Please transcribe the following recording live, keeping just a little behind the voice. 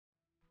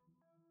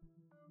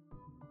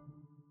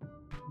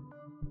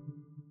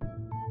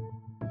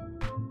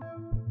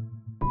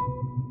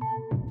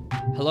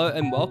Hello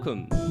and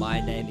welcome. My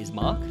name is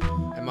Mark,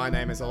 And my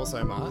name is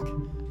also Mark.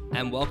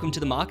 and welcome to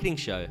the Marketing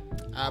Show.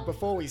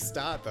 Before we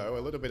start, though, a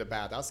little bit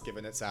about us,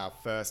 given it's our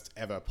first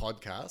ever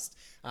podcast.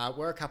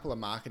 We're a couple of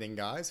marketing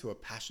guys who are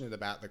passionate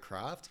about the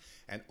craft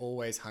and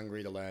always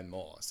hungry to learn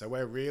more. So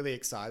we're really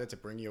excited to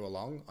bring you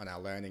along on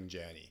our learning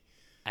journey.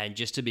 And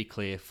just to be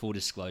clear, full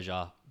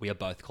disclosure, we are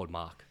both called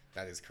Mark.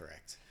 That is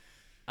correct.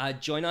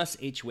 Join us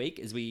each week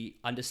as we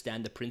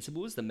understand the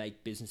principles that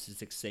make businesses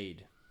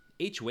succeed.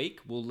 Each week,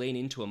 we'll lean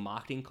into a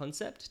marketing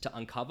concept to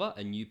uncover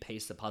a new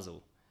piece of the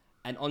puzzle.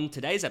 And on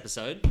today's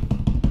episode,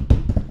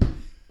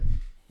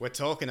 We're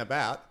talking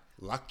about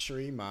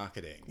luxury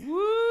marketing.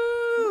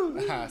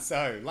 woo!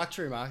 So,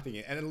 luxury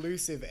marketing, an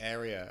elusive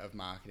area of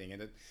marketing,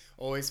 and it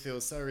always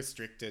feels so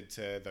restricted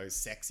to those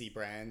sexy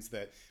brands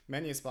that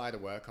many aspire to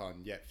work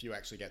on, yet few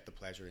actually get the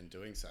pleasure in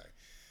doing so.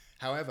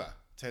 However,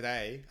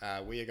 today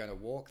we are going to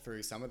walk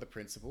through some of the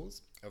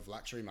principles of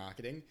luxury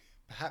marketing,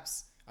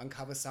 perhaps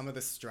uncover some of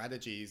the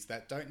strategies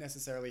that don't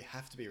necessarily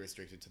have to be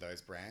restricted to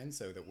those brands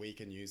so that we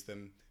can use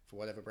them for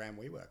whatever brand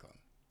we work on.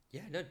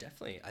 Yeah, no,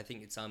 definitely. I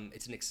think it's an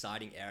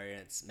exciting area.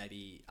 And it's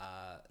maybe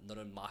not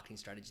a marketing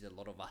strategy that a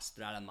lot of us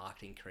throughout our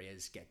marketing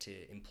careers get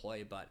to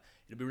employ, but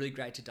it'll be really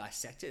great to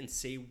dissect it and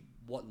see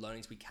what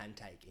learnings we can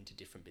take into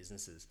different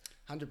businesses.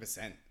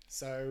 100%.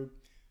 So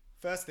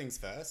first things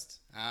first,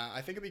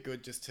 I think it'd be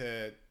good just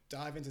to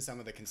dive into some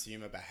of the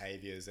consumer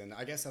behaviors and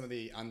I guess some of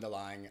the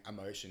underlying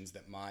emotions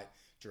that might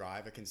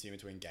drive a consumer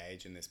to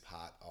engage in this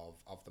part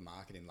of the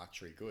market in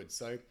luxury goods.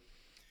 So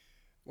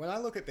when I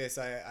look at this,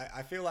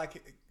 I feel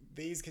like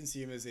these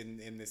consumers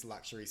in this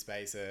luxury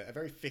space are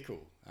very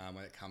fickle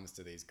when it comes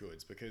to these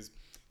goods because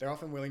they're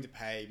often willing to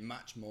pay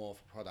much more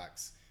for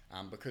products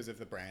because of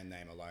the brand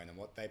name alone and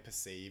what they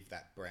perceive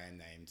that brand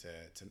name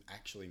to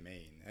actually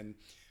mean. And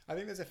I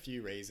think there's a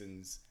few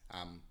reasons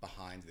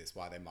behind this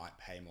why they might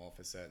pay more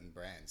for certain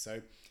brands.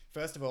 So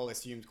first of all,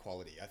 assumed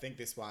quality. I think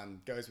this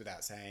one goes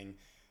without saying.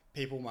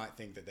 People might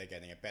think that they're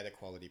getting a better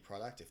quality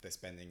product if they're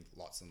spending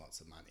lots and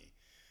lots of money.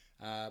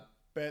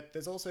 But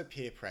there's also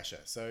peer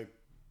pressure. So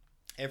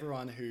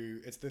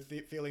it's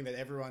the feeling that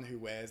everyone who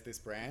wears this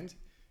brand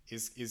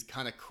is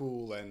kind of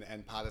cool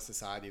and part of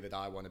society that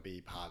I want to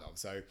be part of.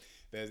 So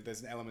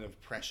there's an element of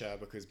pressure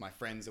because my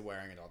friends are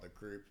wearing it or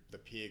the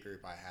peer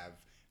group I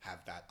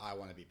have that. I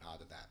want to be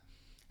part of that.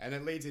 And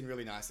it leads in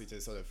really nicely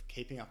to sort of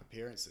keeping up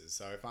appearances.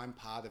 So if I'm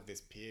part of this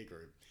peer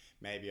group,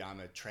 maybe I'm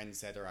a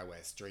trendsetter, I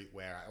wear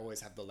streetwear, I always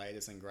have the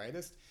latest and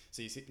greatest.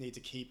 So you need to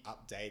keep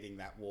updating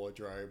that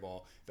wardrobe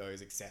or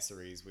those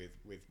accessories with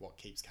what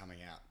keeps coming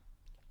out.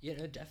 Yeah,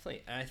 no,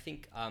 definitely. And I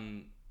think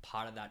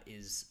part of that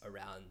is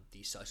around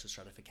the social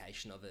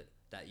stratification of it,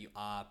 that you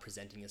are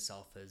presenting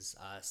yourself as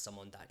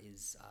someone that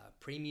is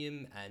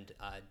premium and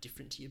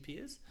different to your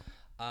peers.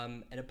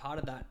 And a part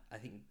of that, I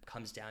think,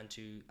 comes down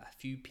to a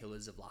few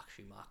pillars of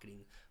luxury marketing.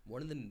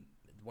 One of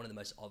the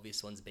most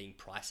obvious ones being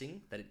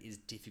pricing, that it is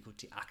difficult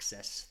to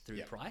access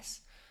through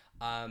price.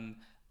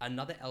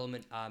 Another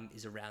element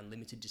is around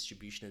limited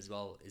distribution as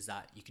well, is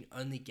that you can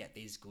only get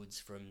these goods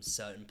from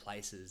certain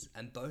places.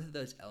 And both of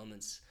those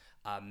elements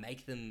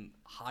make them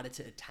harder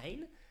to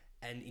attain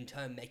and in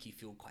turn make you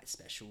feel quite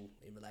special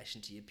in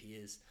relation to your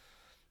peers.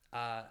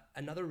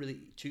 Another really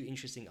two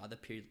interesting other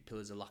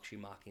pillars of luxury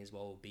marketing as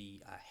well will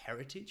be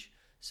heritage.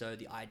 So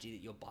the idea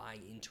that you're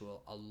buying into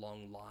a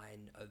long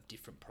line of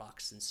different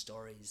products and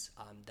stories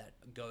that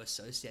go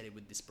associated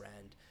with this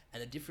brand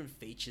and the different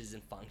features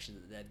and functions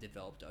that they've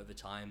developed over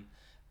time.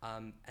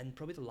 And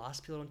probably the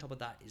last pillar on top of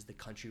that is the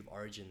country of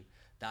origin,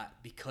 that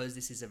because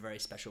this is a very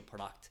special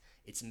product,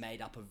 it's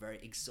made up of very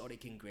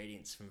exotic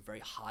ingredients from very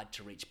hard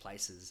to reach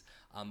places,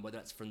 whether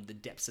it's from the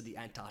depths of the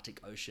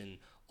Antarctic Ocean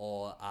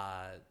or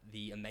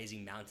the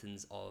amazing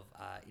mountains of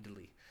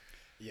Italy.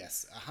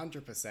 Yes,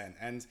 100%.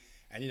 And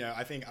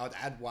I think I'd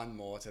add one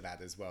more to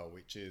that as well,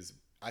 which is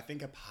I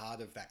think a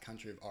part of that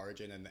country of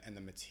origin and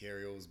the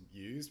materials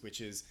used,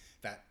 which is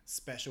that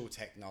special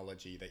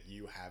technology that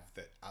you have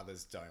that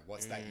others don't.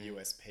 What's that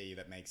USP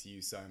that makes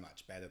you so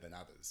much better than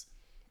others?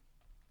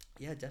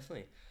 Yeah,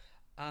 definitely.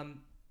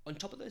 On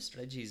top of those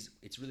strategies,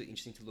 it's really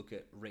interesting to look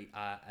at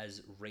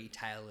as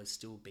retail as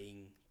still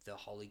being the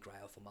holy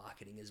grail for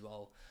marketing as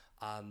well.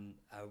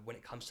 When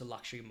it comes to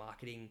luxury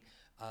marketing,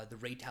 the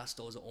retail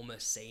stores are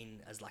almost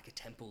seen as like a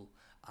temple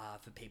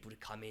for people to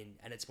come in.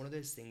 And it's one of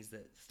those things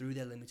that through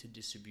their limited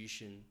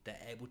distribution, they're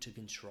able to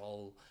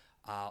control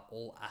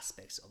all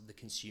aspects of the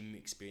consumer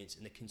experience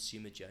and the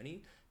consumer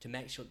journey to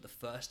make sure that the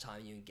first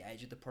time you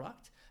engage with the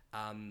product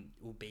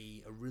will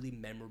be a really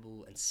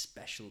memorable and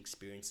special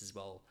experience as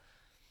well.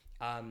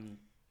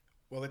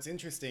 Well, it's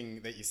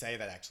interesting that you say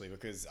that actually,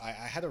 because I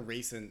had a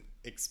recent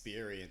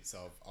experience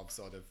of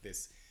sort of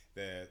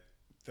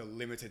the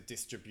limited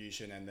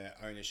distribution and the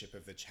ownership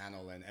of the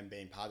channel and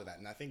being part of that.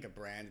 And I think a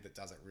brand that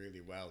does it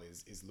really well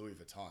is Louis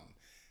Vuitton.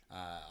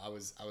 I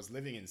was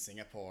living in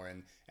Singapore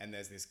and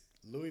there's this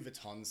Louis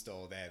Vuitton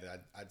store there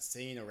that I'd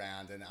seen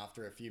around, and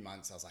after a few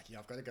months I was like,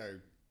 I've got to go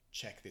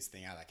check this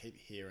thing out. I keep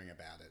hearing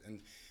about it.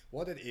 And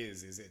what it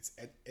is it's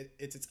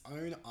its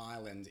own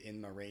island in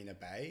Marina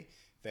Bay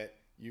that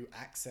you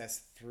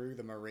access through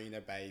the Marina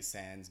Bay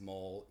Sands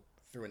Mall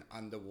through an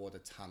underwater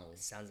tunnel.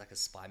 Sounds like a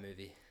spy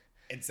movie.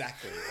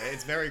 Exactly.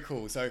 It's very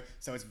cool. So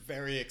it's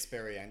very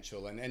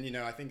experiential. And you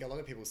know, I think a lot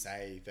of people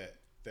say that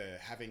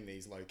having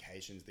these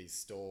locations, these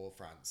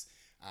storefronts,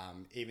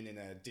 even in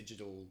a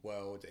digital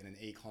world, in an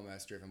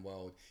e-commerce driven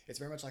world, it's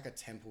very much like a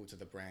temple to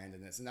the brand,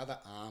 and it's another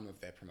arm of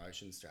their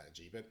promotion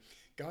strategy. But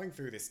going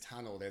through this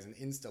tunnel, there's an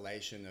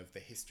installation of the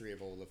history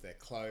of all of their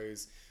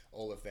clothes,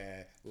 all of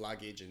their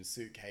luggage and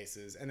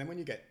suitcases. And then when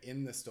you get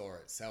in the store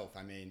itself,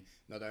 I mean,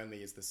 not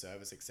only is the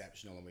service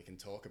exceptional, and we can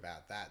talk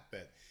about that,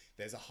 but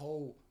there's a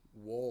whole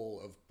wall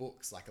of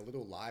books, like a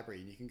little library,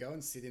 and you can go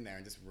and sit in there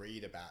and just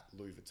read about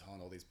Louis Vuitton,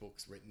 all these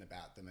books written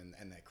about them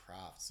and their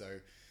craft. So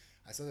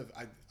I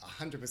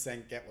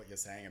 100% get what you're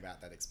saying about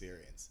that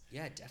experience.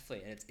 Yeah,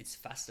 definitely. And it's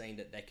fascinating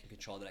that they can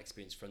control that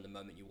experience from the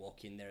moment you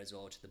walk in there as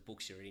well, to the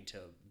books you're reading, to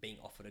being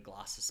offered a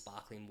glass of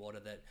sparkling water.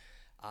 That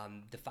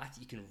the fact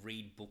that you can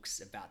read books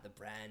about the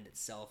brand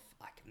itself,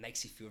 like,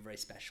 makes you feel very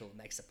special. It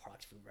makes the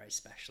product feel very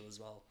special as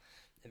well,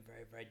 and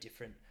very, very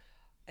different.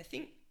 I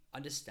think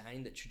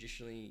understanding that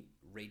traditionally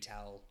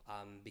retail,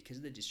 because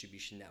of the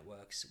distribution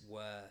networks,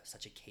 were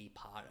such a key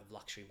part of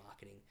luxury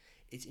marketing,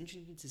 it's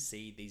interesting to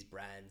see these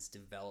brands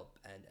develop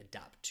and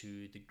adapt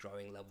to the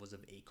growing levels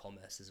of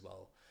e-commerce as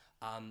well.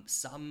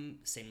 Some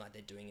seem like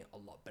they're doing it a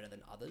lot better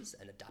than others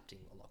and adapting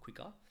a lot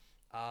quicker.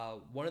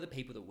 One of the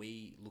people that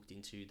we looked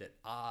into that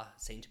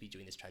seem to be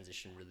doing this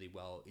transition really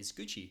well is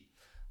Gucci.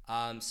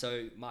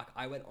 So Mark,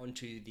 I went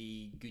onto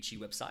the Gucci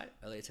website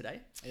earlier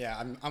today. Yeah,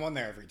 I'm on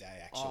there every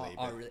day actually,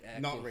 but really?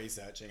 not Cool.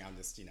 researching. I'm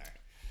just,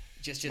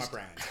 Just my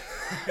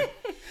brand.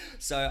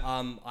 So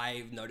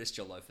I noticed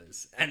your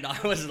loafers, and I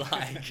was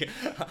like,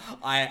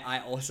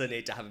 I also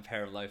need to have a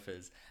pair of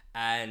loafers.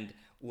 And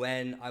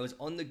when I was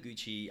on the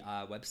Gucci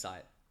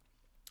website,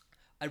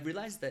 I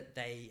realized that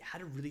they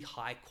had a really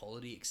high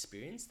quality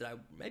experience that I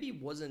maybe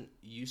wasn't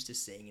used to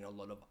seeing in a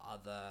lot of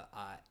other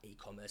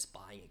e-commerce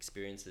buying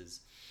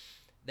experiences.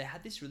 They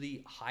had this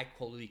really high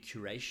quality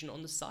curation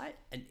on the site,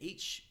 and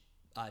each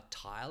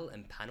tile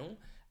and panel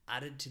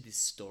added to this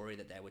story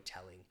that they were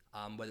telling,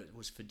 whether it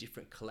was for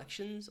different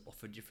collections or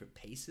for different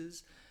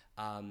pieces.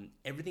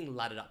 Everything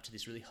laddered up to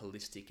this really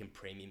holistic and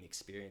premium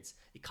experience.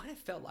 It kind of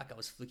felt like I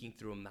was flicking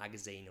through a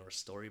magazine or a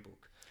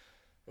storybook.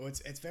 Well,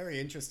 it's very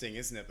interesting,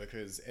 isn't it?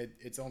 Because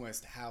it's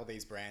almost how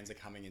these brands are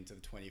coming into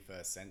the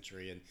 21st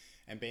century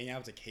and being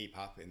able to keep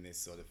up in this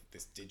sort of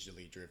this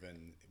digitally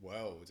driven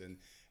world. And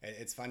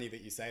it's funny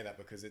that you say that,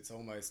 because it's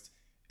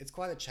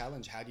quite a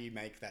challenge. How do you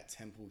make that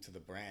temple to the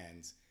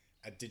brand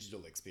a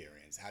digital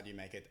experience? How do you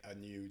make it a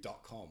new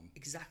 .com?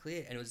 Exactly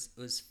it. And it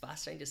was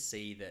fascinating to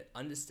see that,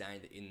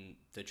 understanding that in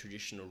the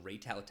traditional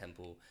retail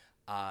temple,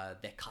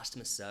 their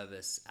customer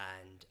service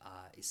and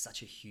is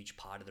such a huge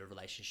part of the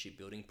relationship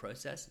building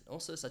process, and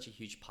also such a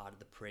huge part of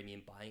the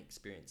premium buying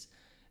experience.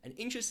 And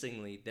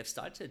interestingly, they've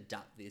started to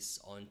adapt this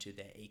onto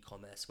their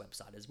e-commerce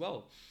website as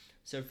well.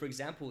 So for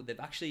example, they've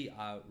actually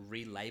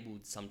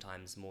relabeled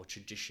sometimes more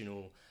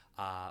traditional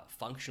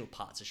functional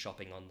parts of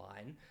shopping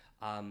online,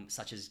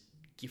 such as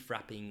gift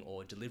wrapping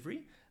or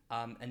delivery.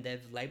 And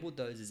they've labeled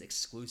those as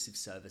exclusive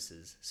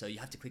services. So you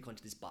have to click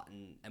onto this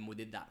button, and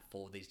within that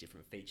fall these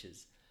different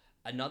features.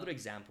 Another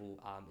example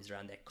is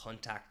around their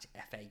contact,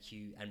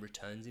 FAQ, and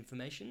returns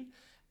information.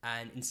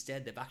 And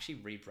instead, they've actually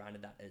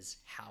rebranded that as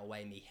how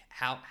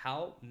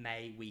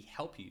may we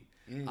help you?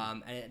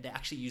 And they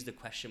actually use the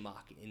question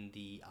mark in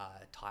the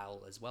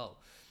tile as well.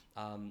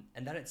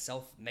 And that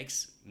itself made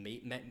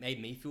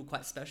me feel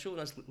quite special when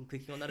I was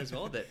clicking on that as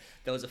well, that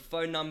there was a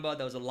phone number,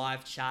 there was a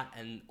live chat,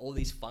 and all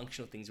these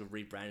functional things were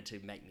rebranded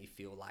to make me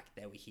feel like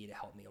they were here to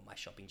help me on my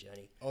shopping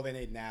journey. All they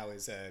need now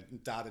is a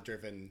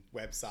data-driven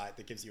website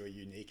that gives you a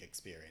unique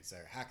experience. So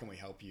how can we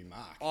help you,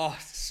 Mark? Oh,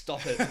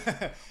 stop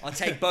it. I'll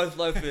take both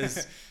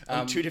loafers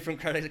on 2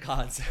 different credit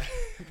cards.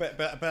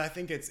 but I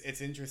think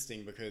it's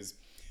interesting because,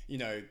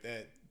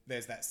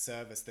 there's that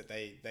service that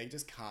they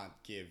just can't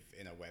give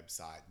in a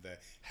website. The,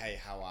 hey,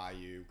 how are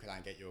you? Can I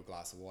get you a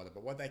glass of water?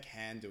 But what they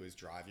can do is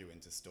drive you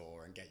into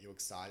store and get you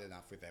excited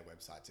enough with their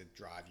website to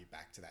drive you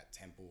back to that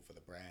temple for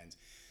the brand.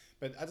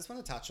 But I just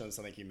want to touch on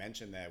something you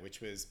mentioned there,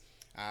 which was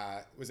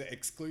it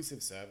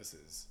exclusive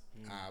services,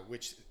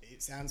 which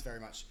it sounds very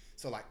much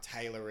sort of like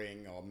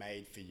tailoring or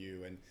made for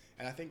you. And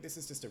I think this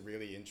is just a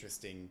really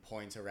interesting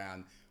point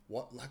around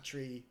what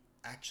luxury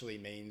actually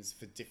means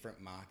for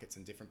different markets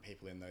and different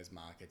people in those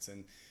markets.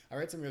 And I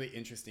read some really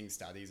interesting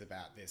studies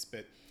about this,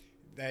 but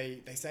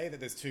they say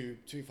that there's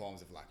two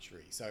forms of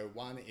luxury. So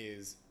one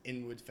is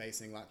inward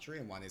facing luxury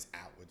and one is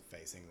outward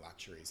facing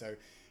luxury. So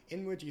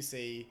inward you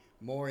see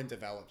more in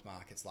developed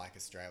markets like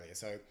Australia.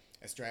 So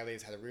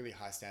Australia's had a really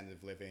high standard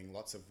of living,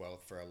 lots of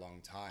wealth for a long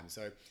time.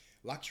 So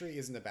luxury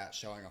isn't about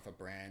showing off a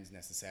brand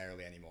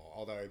necessarily anymore,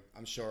 although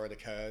I'm sure it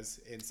occurs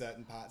in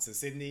certain parts of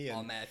Sydney. And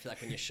oh man, I feel like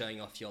when you're showing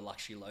off your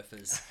luxury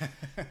loafers.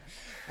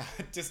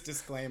 Just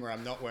disclaimer,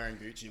 I'm not wearing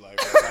Gucci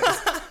loafers.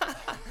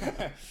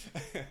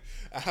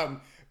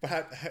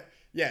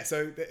 Yeah,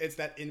 so it's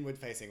that inward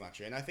facing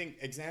luxury. And I think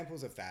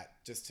examples of that,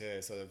 just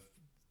to sort of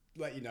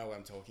let you know what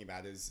I'm talking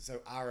about is, so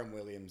R.M.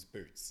 Williams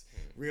boots,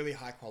 really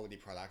high quality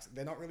products.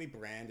 They're not really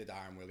branded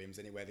R.M. Williams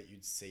anywhere that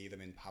you'd see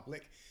them in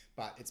public,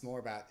 but it's more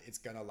about, it's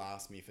going to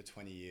last me for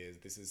 20 years.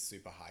 This is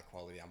super high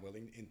quality. I'm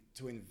willing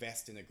to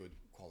invest in a good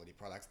quality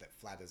product that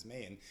flatters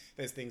me. And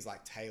there's things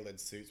like tailored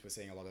suits. We're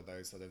seeing a lot of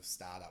those sort of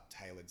startup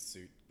tailored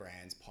suit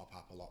brands pop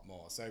up a lot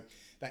more. So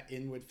that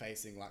inward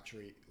facing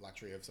luxury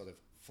of sort of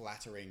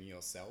flattering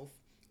yourself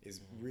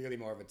is really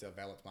more of a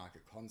developed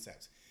market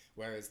concept.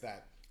 Whereas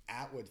that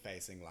outward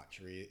facing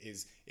luxury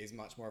is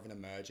much more of an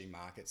emerging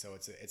market. So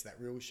it's that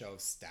real show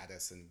of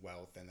status and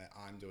wealth, and that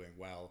I'm doing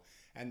well.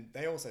 And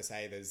they also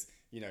say there's,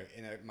 you know,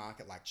 in a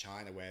market like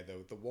China where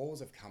the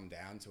walls have come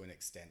down to an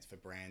extent for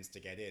brands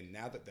to get in,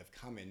 now that they've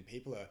come in,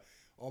 people are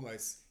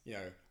almost, you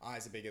know,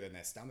 eyes are bigger than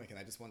their stomach, and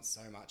they just want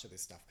so much of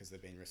this stuff because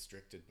they've been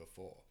restricted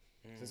before.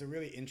 So it's a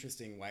really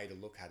interesting way to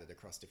look at it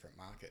across different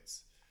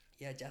markets.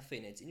 Yeah, definitely.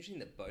 And it's interesting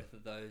that both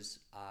those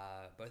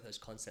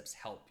concepts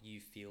help you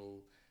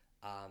feel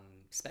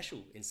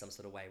special in some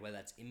sort of way, whether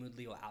that's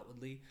inwardly or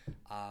outwardly.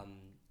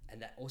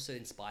 And that also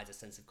inspires a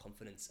sense of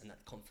confidence, and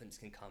that confidence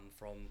can come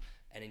from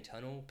an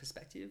internal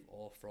perspective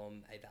or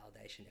from a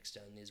validation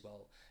externally as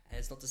well. And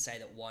it's not to say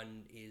that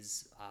one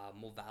is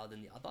more valid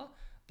than the other,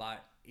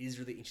 but it is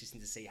really interesting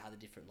to see how the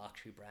different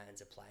luxury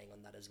brands are playing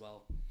on that as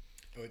well.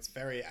 Oh, it's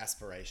very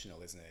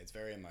aspirational, isn't it? It's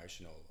very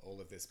emotional, all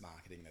of this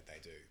marketing that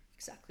they do.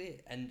 Exactly.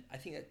 And I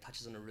think it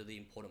touches on a really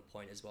important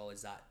point as well,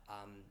 is that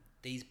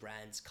these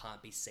brands can't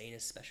be seen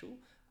as special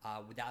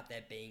without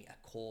there being a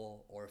core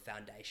or a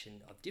foundation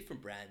of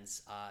different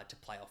brands to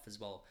play off as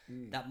well.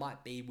 That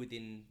might be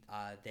within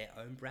their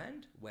own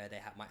brand, where they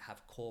might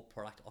have core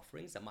product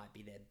offerings that might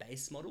be their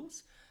base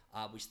models,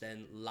 which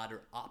then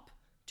ladder up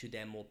to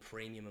their more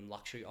premium and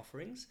luxury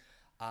offerings.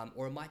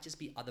 Or it might just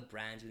be other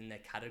brands within their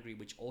category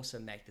which also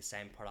make the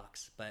same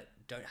products but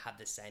don't have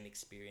the same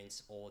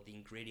experience or the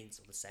ingredients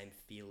or the same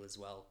feel as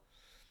well.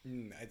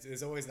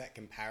 There's always that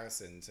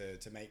comparison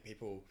to make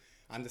people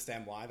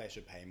understand why they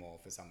should pay more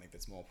for something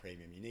that's more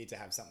premium. You need to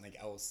have something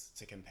else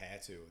to compare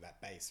to, that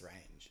base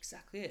range.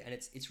 Exactly it. And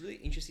it's really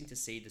interesting to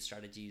see the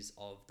strategies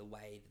of the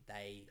way that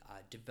they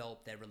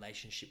develop their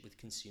relationship with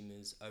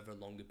consumers over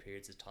longer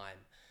periods of time.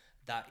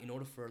 That in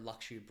order for a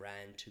luxury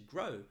brand to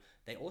grow,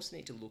 they also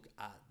need to look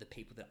at the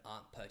people that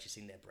aren't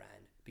purchasing their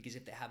brand. Because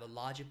if they have a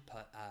larger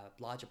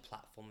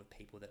platform of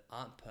people that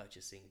aren't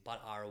purchasing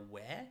but are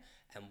aware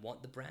and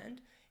want the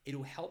brand,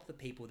 it'll help the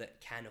people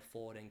that can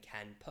afford and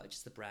can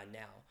purchase the brand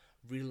now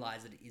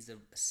realize that it is a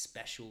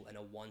special and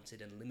a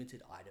wanted and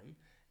limited item,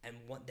 and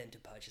want them to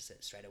purchase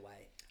it straight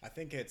away. I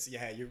think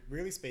you're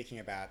really speaking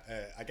about,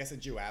 I guess, a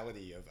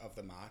duality of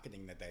the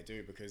marketing that they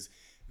do, because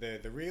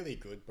the really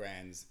good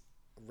brands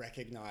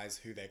recognize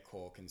who their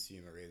core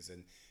consumer is.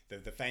 And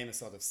the famous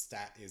sort of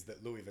stat is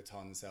that Louis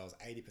Vuitton sells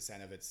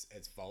 80% of its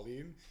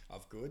volume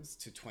of goods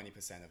to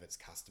 20% of its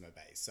customer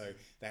base. So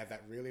they have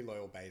that really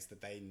loyal base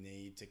that they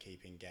need to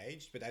keep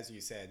engaged. But as you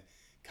said,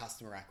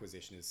 customer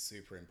acquisition is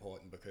super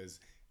important, because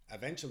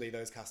eventually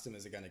those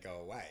customers are going to go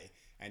away,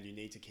 and you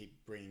need to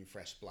keep bringing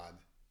fresh blood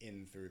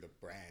in through the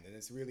brand. And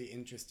it's really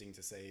interesting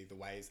to see the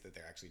ways that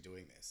they're actually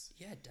doing this.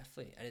 Yeah,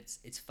 definitely. And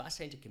it's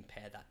fascinating to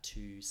compare that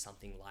to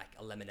something like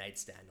a lemonade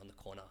stand on the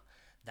corner.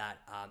 That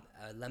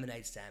a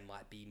lemonade stand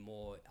might be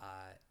more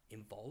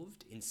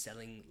involved in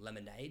selling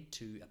lemonade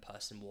to a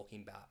person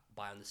walking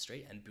by on the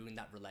street and building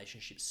that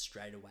relationship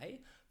straight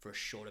away for a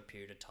shorter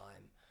period of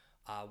time.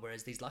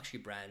 Whereas these luxury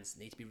brands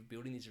need to be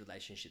building these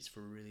relationships for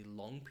a really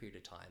long period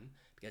of time,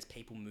 because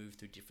people move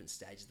through different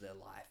stages of their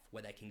life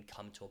where they can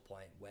come to a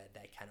point where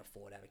they can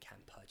afford and can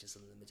purchase a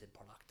limited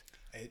product.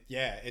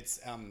 It's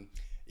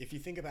if you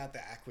think about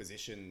the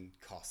acquisition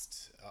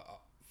cost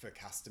for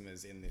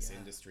customers in this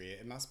industry,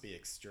 it must be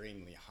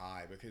extremely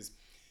high, because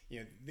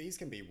these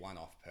can be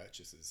one-off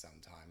purchases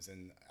sometimes.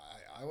 And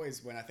I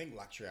always, when I think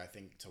luxury, I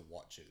think to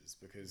watches,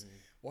 because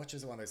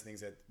watches are one of those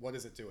things that, what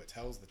does it do? It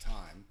tells the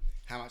time.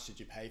 How much did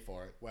you pay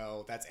for it?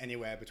 Well, that's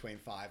anywhere between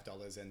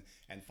 $5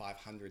 and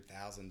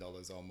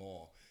 $500,000 or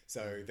more.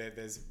 So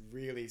there's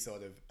really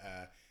sort of,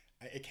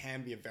 it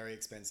can be a very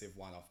expensive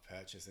one-off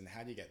purchase. And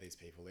how do you get these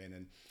people in?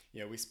 And,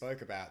 we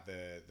spoke about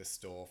the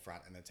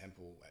storefront and the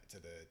temple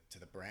to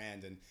the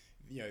brand. And,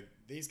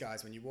 these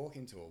guys, when you walk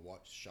into a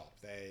watch shop,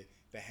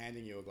 they're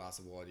handing you a glass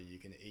of water. You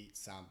can eat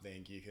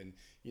something. You can,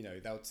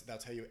 they'll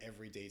tell you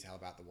every detail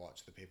about the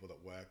watch, the people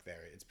that work there.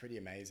 It's pretty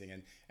amazing.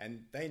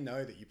 And they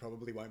know that you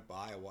probably won't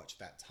buy a watch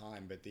that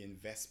time, but the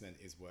investment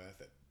is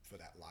worth it for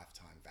that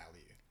lifetime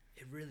value.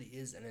 It really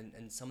is.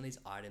 And some of these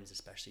items,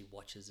 especially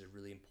watches, are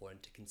really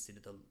important to consider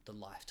the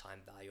lifetime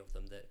value of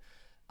them. That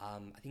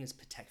I think it's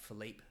Patek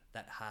Philippe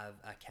that have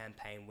a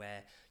campaign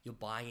where you're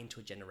buying into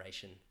a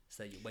generation.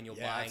 So when you're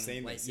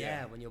buying,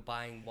 when you're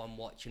buying one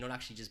watch, you're not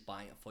actually just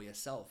buying it for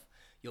yourself.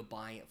 You're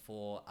buying it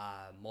for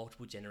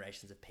multiple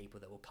generations of people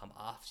that will come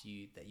after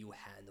you, that you will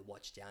hand the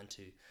watch down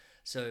to.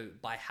 So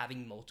by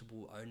having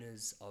multiple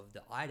owners of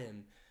the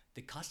item,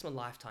 the customer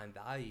lifetime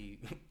value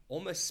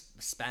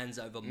almost spans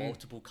over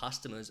multiple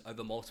customers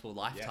over multiple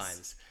lifetimes.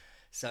 Yes.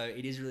 So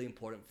it is really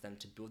important for them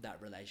to build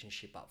that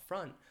relationship up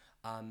front.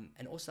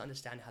 and also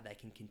understand how they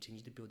can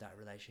continue to build that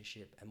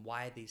relationship and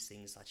why these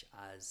things such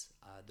as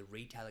the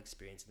retail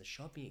experience and the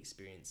shopping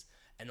experience,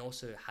 and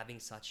also having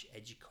such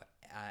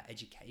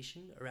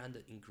education around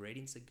the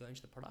ingredients that go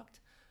into the product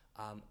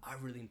are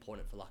really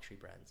important for luxury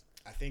brands.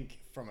 I think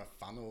from a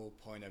funnel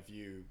point of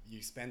view,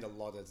 you spend a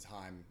lot of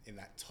time in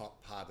that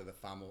top part of the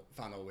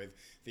funnel with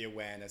the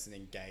awareness and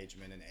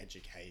engagement and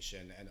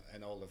education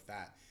and all of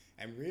that.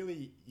 And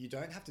really, you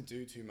don't have to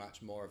do too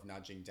much more of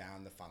nudging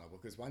down the funnel,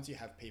 because once you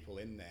have people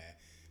in there,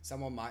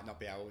 someone might not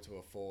be able to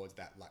afford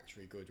that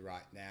luxury good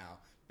right now,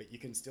 but you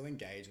can still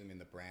engage them in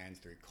the brand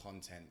through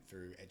content,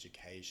 through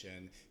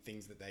education,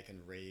 things that they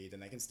can read,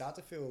 and they can start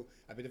to feel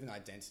a bit of an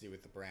identity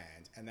with the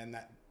brand. And then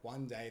that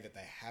one day that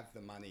they have the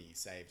money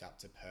saved up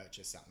to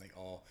purchase something,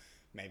 or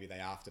maybe they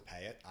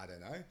afterpay it, I don't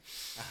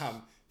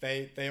know,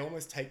 they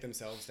almost take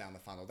themselves down the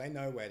funnel. They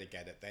know where to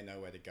get it, they know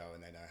where to go,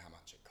 and they know how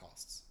much it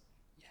costs.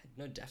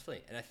 No,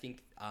 definitely. And I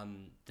think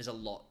there's a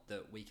lot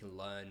that we can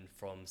learn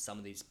from some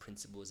of these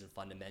principles and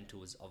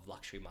fundamentals of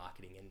luxury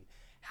marketing, and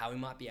how we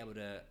might be able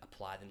to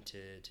apply them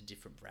to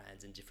different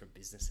brands and different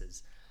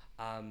businesses.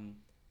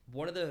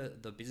 One of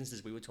the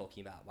businesses we were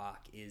talking about,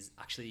 Mark, is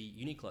actually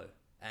Uniqlo,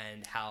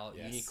 and how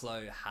Yes.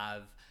 Uniqlo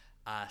have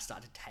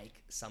started to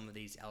take some of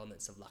these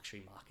elements of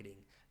luxury marketing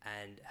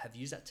and have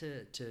used that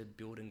to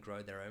build and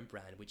grow their own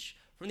brand, which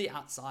from the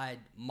outside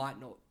might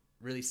not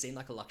really seem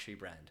like a luxury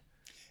brand.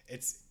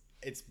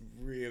 It's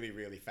really,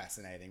 really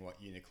fascinating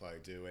what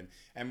Uniqlo do.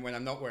 And when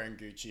I'm not wearing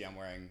Gucci, I'm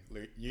wearing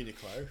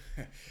Uniqlo.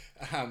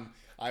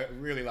 I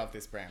really love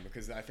this brand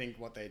because I think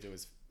what they do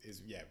is,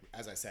 yeah,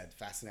 as I said,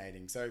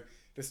 fascinating. So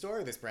the story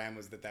of this brand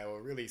was that they were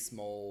a really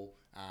small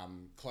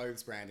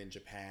clothes brand in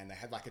Japan. They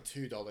had like a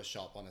 $2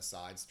 shop on a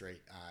side street.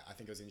 I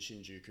think it was in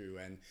Shinjuku.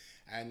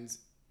 And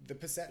the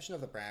perception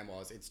of the brand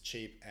was it's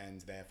cheap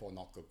and therefore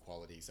not good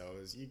quality. So it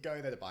was, you go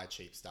there to buy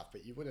cheap stuff,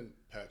 but you wouldn't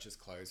purchase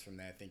clothes from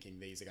there thinking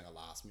these are going to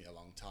last me a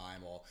long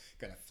time or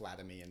going to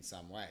flatter me in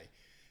some way.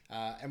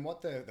 And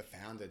what the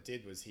founder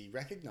did was he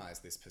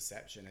recognized this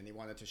perception and he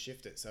wanted to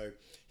shift it. So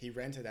he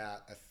rented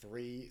out a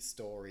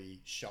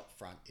 3-story shop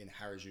front in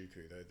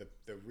Harajuku,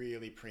 the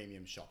really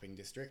premium shopping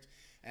district.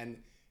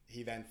 And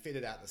he then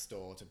fitted out the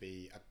store to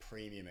be a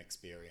premium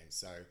experience.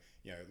 So,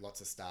 you know, lots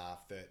of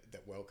staff that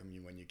welcome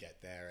you when you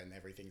get there, and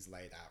everything's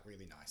laid out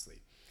really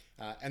nicely.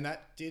 And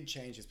that did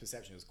change his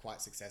perception. It was quite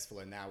successful,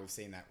 and now we've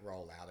seen that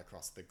roll out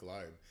across the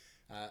globe.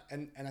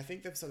 And I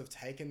think they've sort of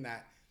taken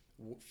that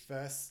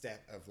first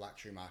step of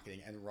luxury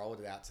marketing and rolled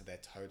it out to their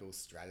total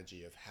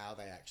strategy of how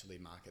they actually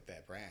market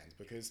their brand.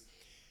 Because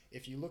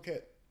if you look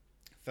at,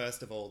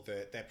 first of all,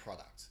 their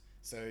product.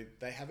 So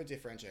they have a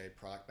differentiated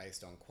product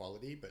based on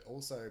quality, but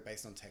also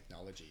based on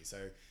technology. So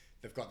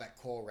they've got that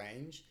core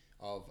range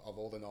of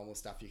all the normal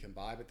stuff you can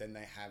buy, but then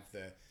they have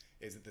the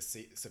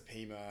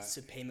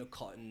Supima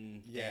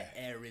cotton, their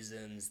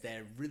aerisms,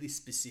 their really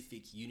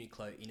specific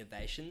Uniqlo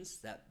innovations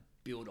that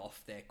build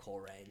off their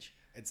core range.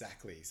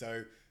 Exactly.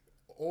 So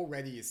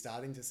already you're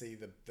starting to see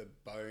the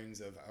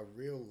bones of a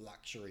real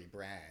luxury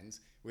brand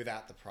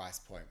without the price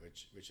point,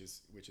 which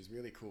is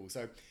really cool.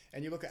 So,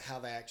 and you look at how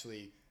they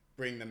actually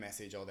bring the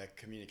message or their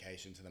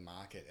communication to the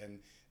market, and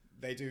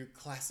they do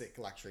classic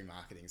luxury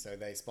marketing. So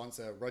they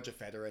sponsor Roger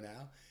Federer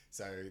now.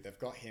 So they've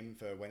got him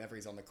for whenever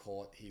he's on the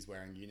court, he's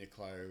wearing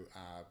Uniqlo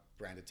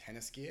branded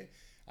tennis gear,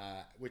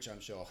 which I'm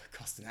sure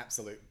cost an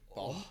absolute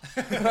bomb.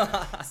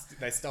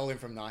 They stole him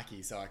from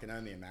Nike, so I can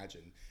only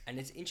imagine. And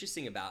it's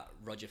interesting about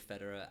Roger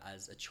Federer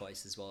as a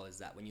choice as well, is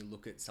that when you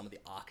look at some of the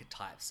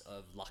archetypes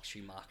of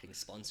luxury marketing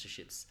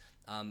sponsorships,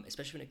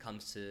 especially when it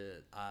comes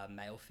to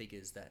male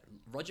figures, that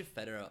Roger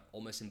Federer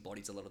almost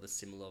embodies a lot of the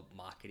similar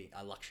marketing,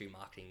 luxury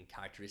marketing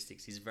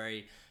characteristics. He's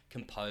very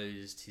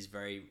composed, he's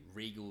very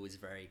regal, he's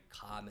very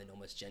calm and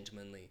almost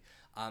gentlemanly.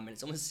 And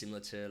it's almost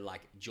similar to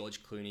like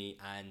George Clooney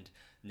and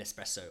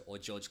Nespresso, or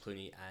George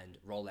Clooney and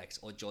Rolex,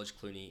 or George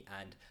Clooney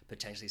and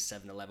potentially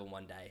 7-Eleven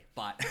one day.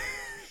 But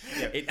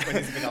when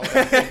he's a bit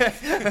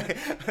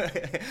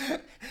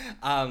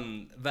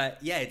older. But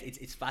yeah,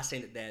 it's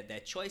fascinating that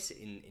their choice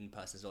in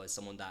person as well is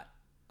someone that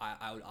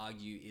I would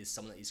argue is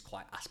someone that is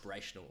quite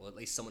aspirational, or at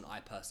least someone I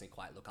personally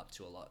quite look up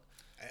to a lot.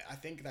 I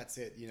think that's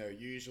it. You know,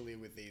 usually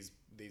with these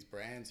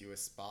brands, you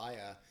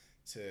aspire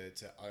to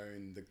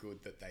own the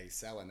good that they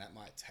sell, and that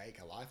might take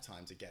a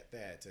lifetime to get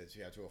there, to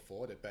be able to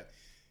afford it. But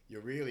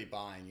you're really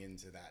buying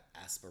into that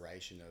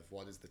aspiration of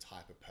what is the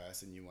type of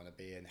person you want to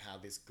be and how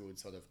this good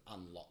sort of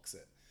unlocks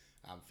it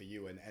for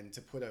you. And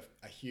to put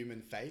a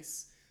human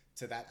face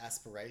to that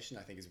aspiration,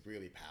 I think is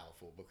really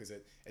powerful, because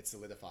it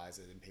solidifies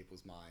it in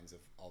people's minds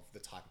of the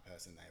type of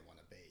person they want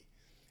to be.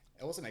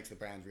 It also makes the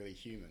brand really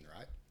human,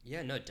 right?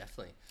 Yeah, no,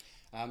 definitely.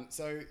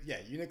 So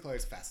yeah, Uniqlo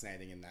is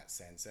fascinating in that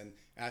sense. And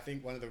I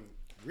think one of the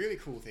really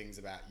cool things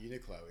about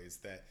Uniqlo is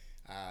that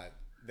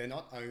they're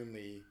not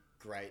only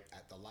great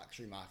at the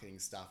luxury marketing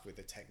stuff with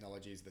the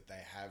technologies that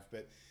they have,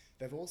 but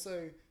they've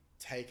also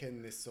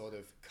taken this sort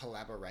of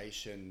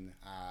collaboration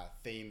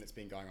theme that's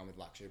been going on with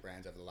luxury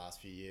brands over the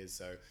last few years.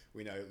 So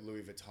we know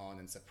Louis Vuitton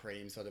and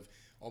Supreme sort of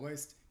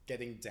almost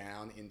getting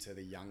down into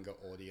the younger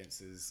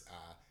audiences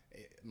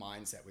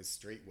mindset with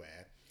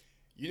streetwear,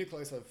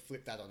 Uniqlo sort of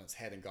flipped that on its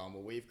head and gone,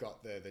 well, we've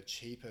got the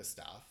cheaper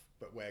stuff,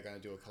 but we're going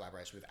to do a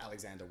collaboration with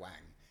Alexander Wang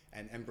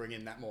and bring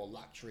in that more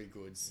luxury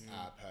goods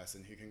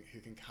person who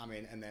can come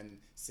in and then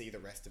see the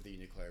rest of the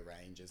Uniqlo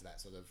range as that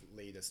sort of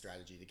leader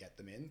strategy to get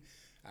them in.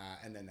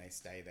 And then they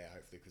stay there,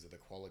 hopefully, because of the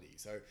quality.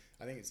 So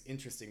I think it's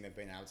interesting they've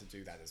been able to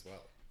do that as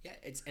well. Yeah,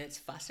 it's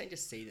fascinating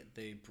to see that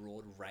the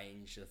broad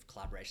range of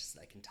collaborations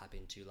that they can tap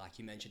into. Like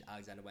you mentioned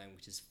Alexander Wang,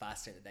 which is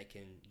fascinating that they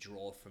can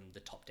draw from the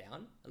top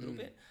down a little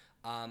bit.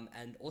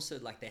 And also,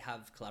 like, they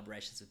have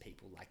collaborations with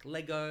people like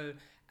Lego,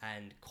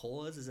 and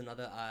Cause is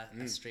another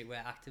a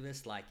streetwear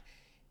activist. Like,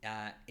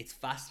 it's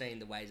fascinating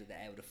the ways that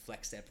they're able to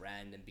flex their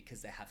brand, and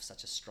because they have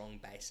such a strong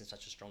base and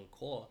such a strong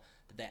core,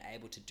 that they're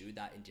able to do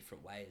that in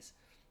different ways.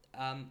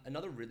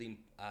 Another really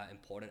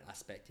important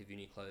aspect of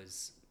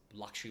Uniqlo's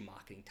luxury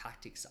marketing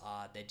tactics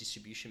are their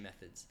distribution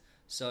methods.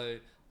 So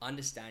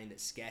understanding that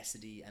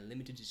scarcity and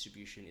limited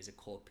distribution is a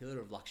core pillar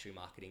of luxury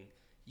marketing,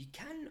 you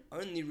can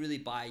only really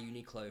buy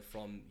Uniqlo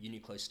from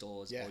Uniqlo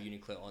stores or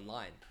Uniqlo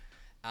online.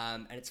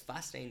 And it's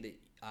fascinating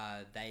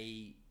that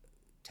they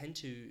tend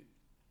to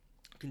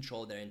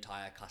control their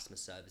entire customer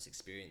service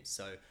experience.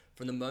 So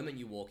from the moment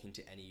you walk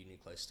into any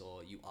Uniqlo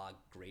store, you are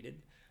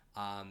greeted.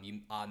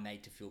 You are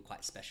made to feel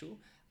quite special.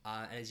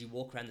 And as you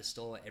walk around the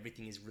store,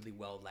 everything is really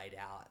well laid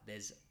out.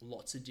 There's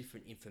lots of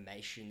different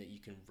information that you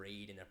can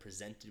read and are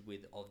presented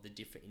with of the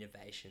different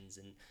innovations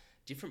and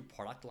different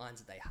product lines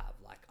that they have.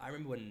 Like, I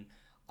remember when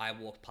I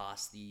walked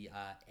past the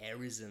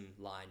Airism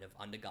line of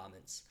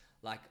undergarments,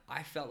 like,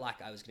 I felt like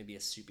I was going to be a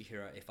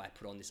superhero if I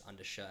put on this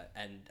undershirt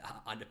and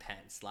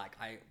underpants. Like,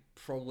 I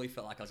probably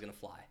felt like I was going to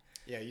fly.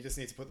 Yeah, you just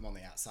need to put them on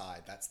the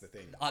outside. That's the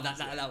thing. Oh, that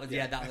was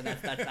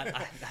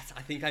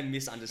I think I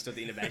misunderstood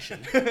the innovation.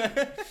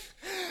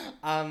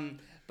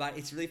 But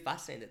it's really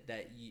fascinating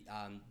that you,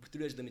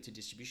 through those limited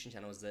distribution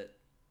channels, that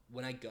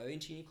when I go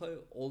into Uniqlo,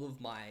 all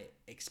of my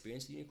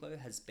experience with Uniqlo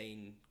has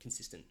been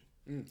consistent.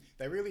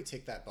 They really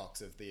tick that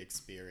box of the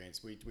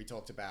experience. We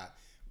talked about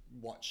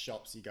what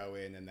shops you go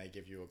in and they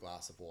give you a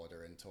glass of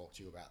water and talk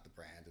to you about the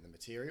brand and the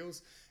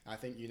materials. I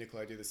think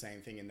Uniqlo do the same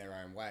thing in their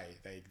own way.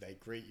 They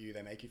greet you,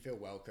 they make you feel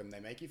welcome,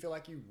 they make you feel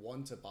like you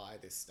want to buy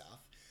this stuff.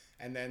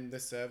 And then the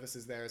service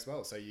is there as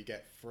well. So you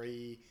get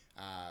free,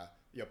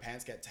 your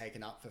pants get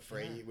taken up for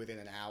free within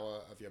an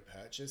hour of your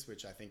purchase,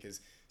 which I think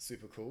is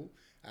super cool.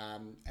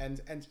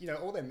 And you know,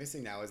 all they're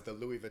missing now is the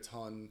Louis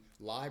Vuitton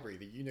library,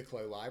 the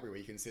Uniqlo library, where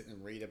you can sit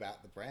and read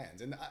about the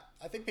brands. And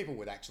I think people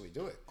would actually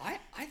do it. I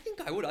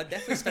think I would. I'd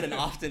definitely spend an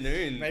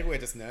afternoon. Maybe we're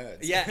just nerds.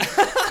 Yeah.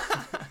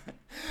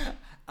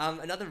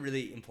 Another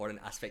really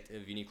important aspect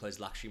of Uniqlo's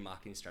luxury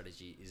marketing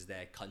strategy is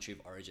their country of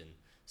origin.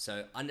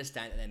 So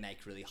understand that they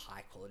make really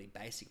high quality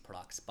basic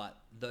products, but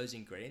those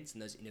ingredients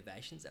and those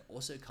innovations are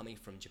also coming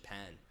from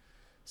Japan.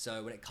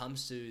 So when it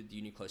comes to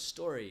the Uniqlo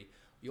story,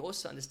 you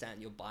also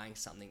understand you're buying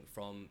something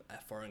from a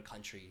foreign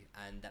country,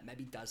 and that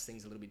maybe does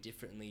things a little bit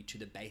differently to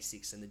the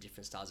basics and the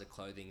different styles of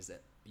clothing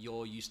that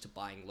you're used to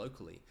buying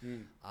locally.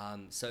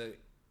 So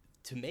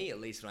to me,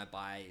 at least, when I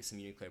buy some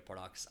Uniqlo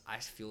products, I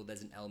feel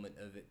there's an element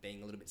of it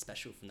being a little bit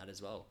special from that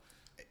as well.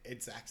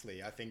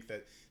 Exactly. I think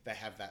that they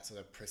have that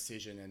sort of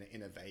precision and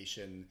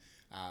innovation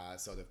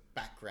sort of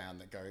background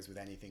that goes with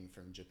anything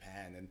from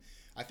Japan. And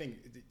I think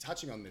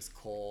touching on this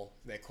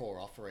their core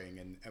offering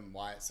and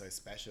why it's so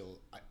special,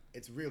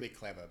 it's really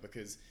clever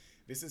because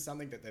this is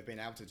something that they've been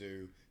able to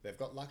do. They've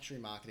got luxury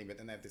marketing, but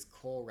then they have this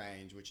core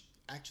range, which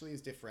actually is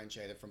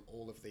differentiated from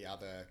all of the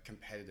other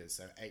competitors,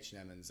 so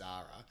H&M and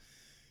Zara.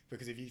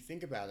 Because if you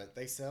think about it,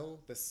 they sell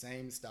the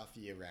same stuff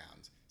year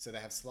round. So they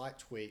have slight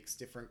tweaks,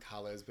 different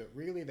colors, but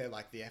really they're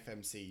like the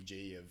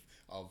FMCG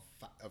of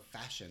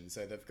fashion.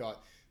 So they've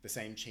got the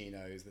same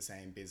chinos, the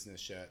same business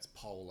shirts,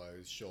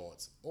 polos,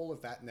 shorts. All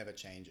of that never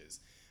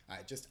changes.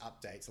 It just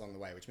updates along the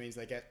way, which means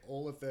they get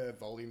all of the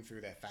volume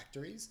through their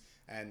factories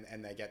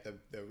and they get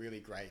the really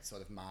great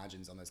sort of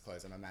margins on those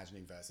clothes, I'm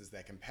imagining, versus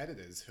their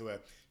competitors who are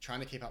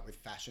trying to keep up with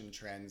fashion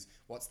trends.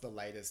 What's the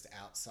latest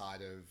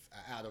out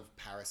of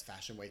Paris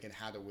Fashion Week, and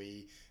how do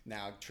we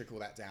now trickle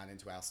that down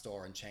into our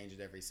store and change it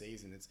every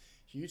season? It's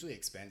hugely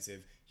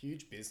expensive,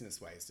 huge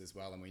business waste as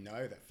well, and we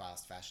know that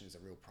fast fashion is a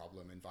real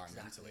problem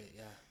environmentally. Exactly,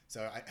 yeah.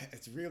 So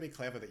it's really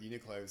clever that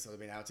Uniqlo has sort of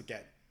been able to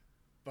get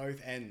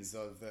both ends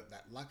of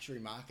that luxury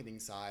marketing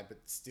side, but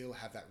still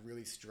have that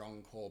really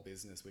strong core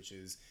business, which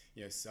is,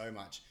 you know, so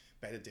much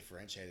better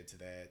differentiated to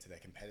their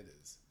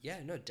competitors. Yeah,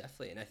 no,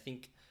 definitely. And I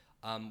think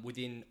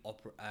within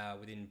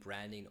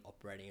branding,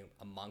 operating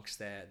amongst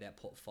their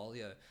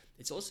portfolio,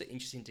 it's also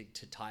interesting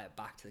to tie it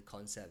back to the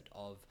concept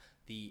of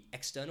the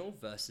external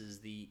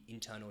versus the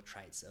internal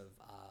traits of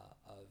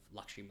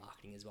luxury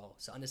marketing as well.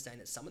 So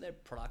understand that some of their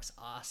products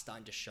are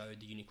starting to show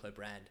the Uniqlo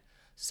brand.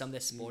 Some of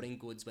their sporting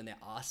goods, when they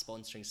are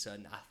sponsoring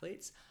certain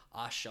athletes,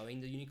 are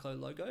showing the Uniqlo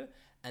logo,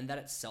 and that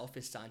itself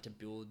is starting to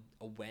build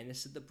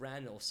awareness of the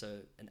brand, also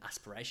an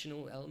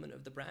aspirational element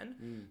of the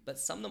brand. But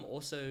some of them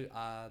also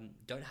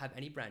don't have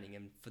any branding,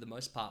 and for the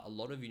most part, a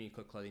lot of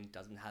Uniqlo clothing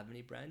doesn't have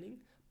any branding,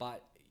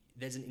 but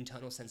there's an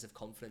internal sense of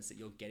confidence that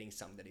you're getting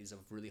something that is of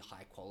really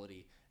high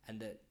quality and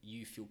that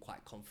you feel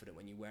quite confident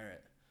when you wear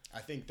it. I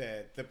think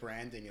the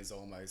branding is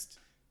almost,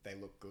 they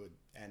look good,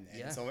 and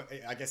Yeah. so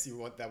I guess they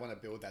want to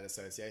build that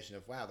association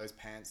of, wow, those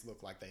pants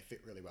look like they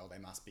fit really well, they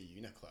must be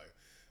Uniqlo.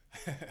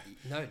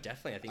 No,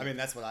 definitely. I think. I mean,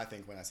 that's what I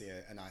think when I see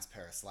a nice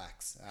pair of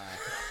slacks.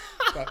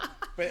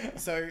 But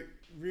so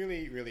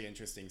really, really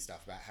interesting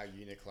stuff about how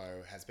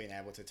Uniqlo has been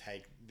able to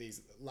take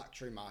these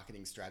luxury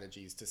marketing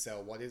strategies to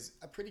sell what is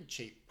a pretty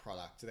cheap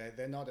product.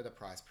 They're not at a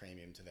price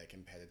premium to their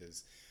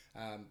competitors.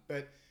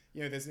 But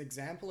there's an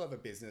example of a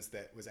business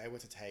that was able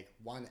to take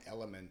one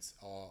element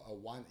or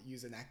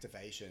use an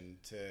activation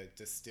to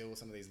distill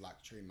some of these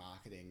luxury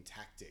marketing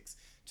tactics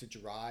to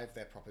drive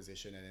their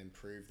proposition and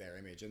improve their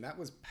image. And that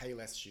was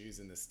Payless Shoes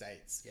in the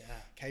States. Yeah.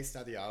 Case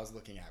study I was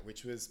looking at,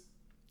 which was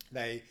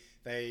they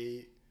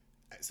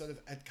sort of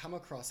had come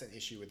across an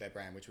issue with their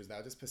brand, which was they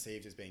were just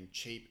perceived as being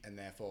cheap and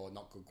therefore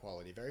not good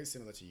quality, very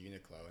similar to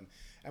Uniqlo.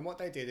 And what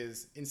they did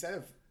is, instead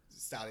of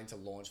starting to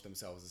launch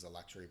themselves as a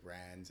luxury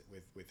brand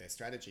with their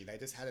strategy, they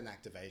just had an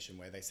activation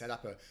where they set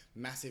up a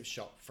massive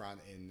shop front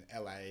in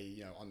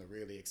LA, on the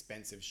really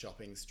expensive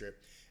shopping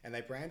strip, and they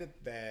branded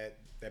their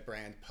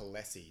brand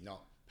Palessi,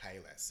 not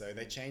Payless. So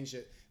they changed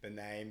the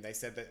name. They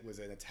said that it was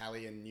an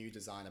Italian new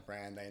designer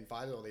brand. They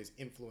invited all these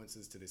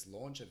influencers to this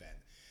launch event.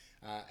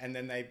 And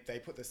then they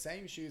put the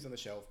same shoes on the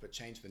shelf, but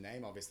changed the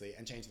name, obviously,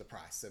 and changed the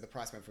price. So the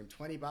price went from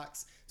 $20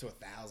 to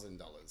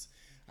 $1,000.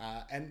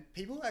 And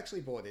people actually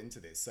bought into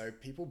this. So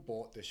people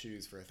bought the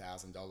shoes for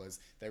 $1,000.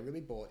 They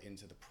really bought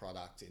into the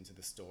product, into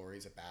the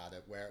stories about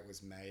it, where it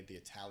was made, the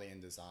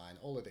Italian design,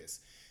 all of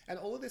this. And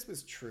all of this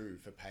was true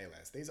for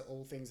Payless. These are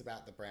all things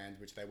about the brand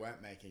which they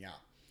weren't making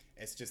up.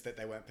 It's just that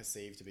they weren't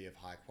perceived to be of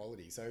high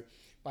quality. So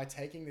by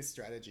taking this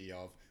strategy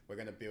of, we're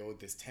going to build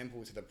this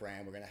temple to the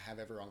brand, we're going to have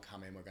everyone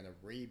come in, we're going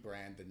to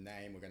rebrand the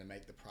name, we're going to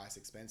make the price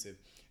expensive,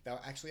 they were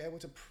actually able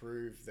to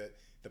prove that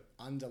the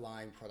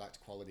underlying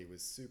product quality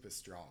was super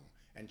strong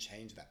and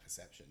change that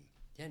perception.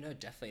 Yeah, no,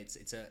 definitely.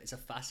 It's a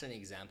fascinating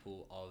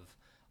example of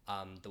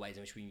the ways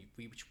in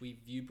which we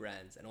view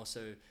brands, and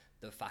also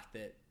the fact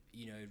that,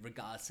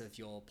 regardless of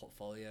your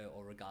portfolio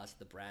or regardless of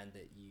the brand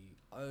that you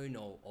own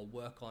or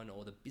work on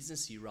or the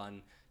business you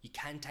run, you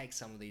can take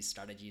some of these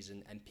strategies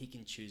and pick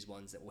and choose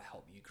ones that will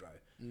help you grow.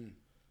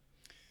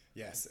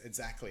 Yes,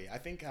 exactly. I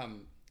think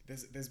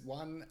there's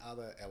one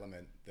other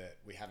element that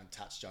we haven't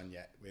touched on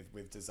yet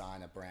with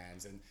designer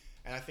brands, and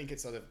I think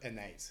it's sort of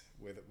innate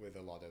with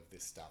a lot of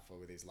this stuff, or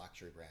with these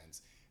luxury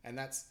brands, and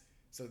that's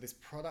sort of this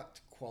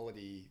product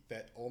quality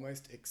that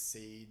almost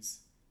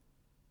exceeds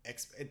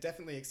it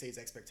definitely exceeds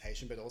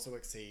expectation, but also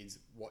exceeds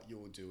what you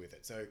will do with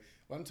it. So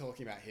what I'm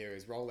talking about here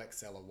is Rolex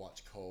sell a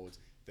watch called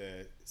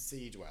the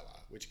Sea Dweller,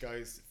 which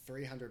goes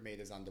 300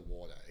 meters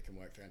underwater. It can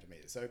work 300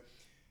 meters. So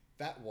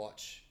that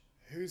watch,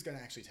 who's going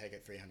to actually take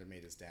it 300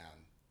 meters down?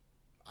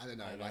 I don't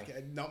know.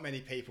 Not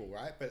many people,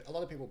 right? But a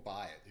lot of people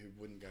buy it who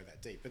wouldn't go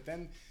that deep. But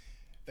then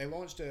they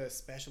launched a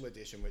special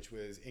edition, which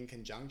was in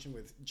conjunction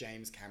with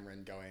James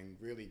Cameron going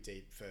really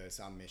deep for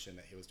some mission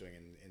that he was doing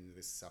in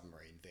this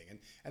submarine thing.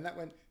 And that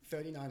went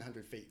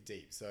 3,900 feet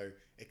deep, so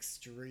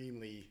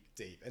extremely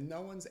deep. And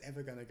no one's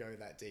ever going to go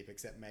that deep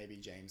except maybe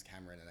James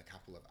Cameron and a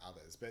couple of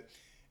others. But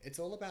it's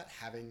all about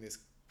having this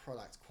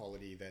product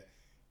quality that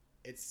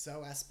it's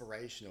so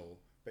aspirational,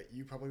 but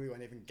you probably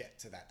won't even get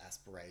to that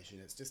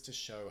aspiration. It's just to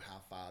show how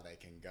far they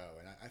can go.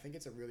 And I think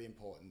it's a really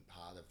important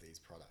part of these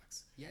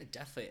products. Yeah,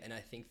 definitely. And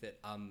I think that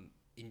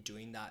in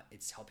doing that,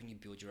 it's helping you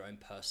build your own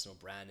personal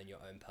brand and your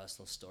own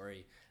personal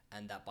story.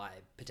 And that by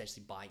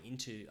potentially buying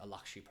into a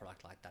luxury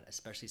product like that,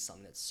 especially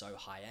something that's so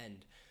high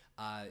end,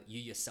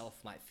 you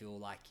yourself might feel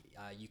like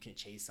you can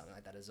achieve something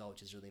like that as well,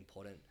 which is really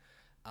important.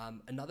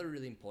 Another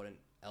really important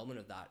element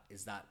of that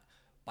is that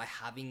by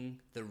having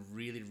the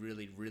really,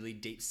 really, really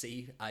deep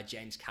sea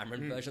James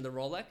Cameron version of the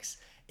Rolex,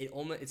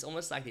 it's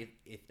almost like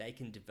if they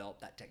can develop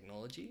that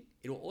technology,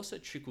 it'll also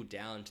trickle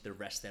down to the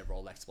rest of their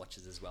Rolex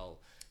watches as well.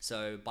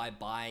 So by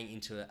buying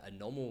into a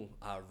normal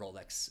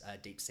Rolex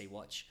deep sea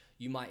watch,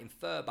 you might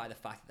infer by the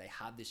fact that they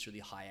have this really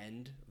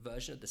high-end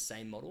version of the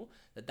same model,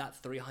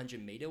 that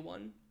 300-meter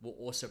one will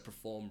also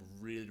perform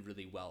really,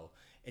 really well.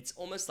 It's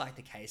almost like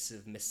the case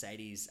of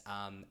Mercedes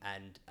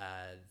and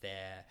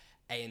their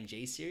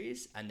AMG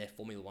series and their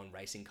Formula One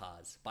racing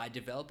cars. By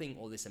developing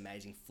all this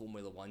amazing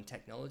Formula One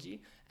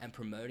technology and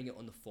promoting it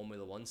on the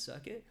Formula One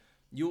circuit,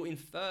 you'll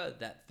infer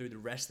that through the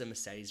rest of the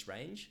Mercedes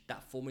range,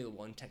 that Formula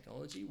One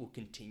technology will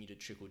continue to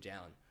trickle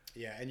down.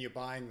 Yeah, and you're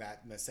buying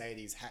that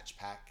Mercedes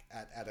hatchback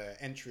at an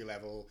entry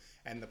level,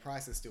 and the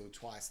price is still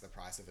twice the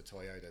price of a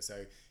Toyota.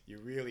 So you're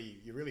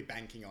really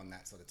banking on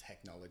that sort of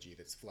technology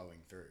that's flowing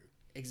through.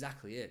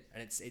 Exactly it.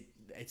 And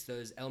it's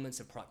those elements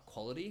of product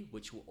quality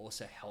which will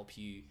also help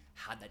you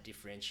have that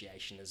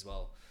differentiation as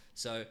well.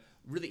 So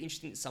really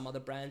interesting that some other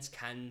brands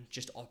can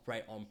just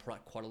operate on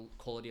product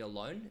quality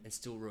alone and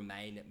still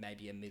remain at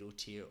maybe a middle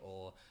tier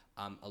or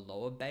a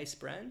lower base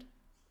brand.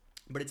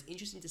 But it's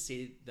interesting to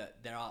see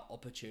that there are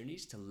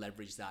opportunities to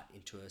leverage that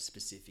into a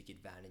specific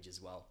advantage as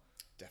well.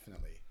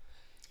 Definitely.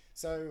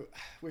 So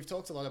we've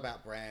talked a lot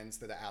about brands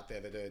that are out there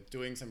that are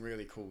doing some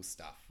really cool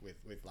stuff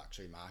with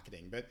luxury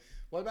marketing. But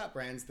what about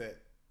brands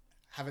that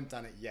haven't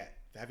done it yet?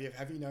 Have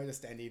you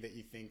noticed any that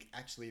you think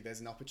actually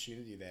there's an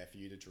opportunity there for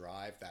you to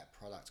drive that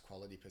product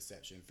quality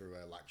perception through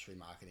a luxury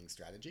marketing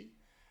strategy?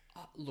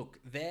 Look,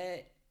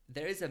 there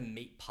is a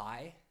meat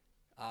pie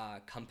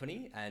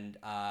company and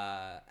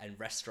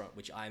restaurant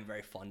which I'm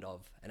very fond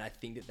of, and I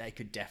think that they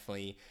could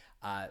definitely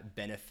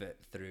benefit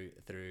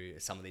through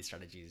some of these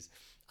strategies.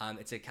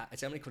 It's a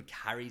company called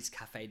Carrie's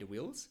Cafe de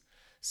Wheels.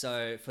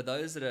 So for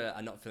those that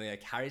are not familiar,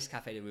 Carrie's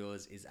Cafe de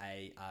Wheels is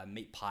a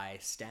meat pie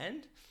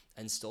stand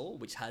and stall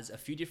which has a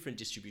few different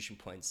distribution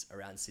points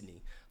around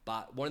Sydney.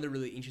 But one of the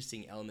really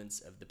interesting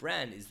elements of the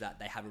brand is that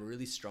they have a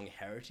really strong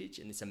heritage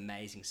and this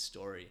amazing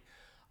story.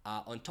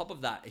 On top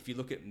of that, if you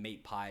look at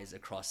meat pies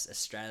across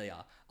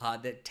Australia,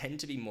 they tend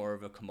to be more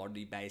of a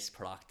commodity-based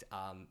product,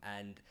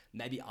 and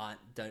maybe aren't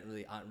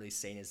really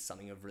seen as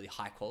something of really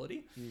high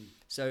quality.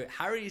 So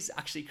Harry's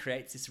actually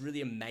creates this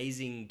really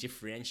amazing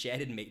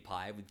differentiated meat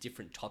pie with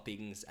different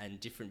toppings and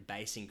different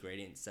base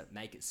ingredients that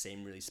make it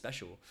seem really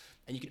special,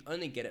 and you can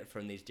only get it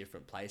from these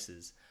different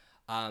places.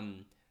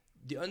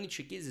 The only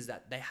trick is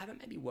that they haven't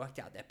maybe worked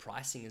out their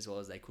pricing as well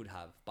as they could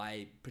have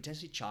by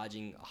potentially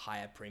charging a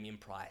higher premium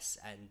price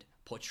and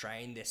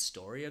portraying their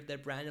story of their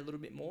brand a little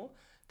bit more.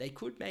 They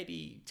could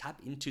maybe tap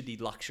into the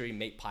luxury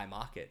meat pie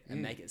market and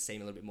make it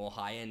seem a little bit more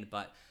high end,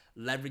 but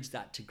leverage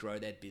that to grow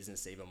their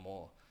business even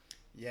more.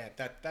 Yeah,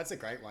 that's a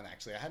great one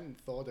actually. I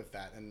hadn't thought of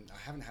that, and I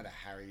haven't had a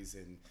Harry's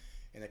in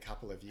a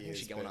couple of years. We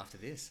should go on after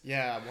this.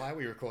 Yeah, why are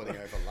we recording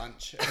over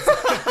lunch?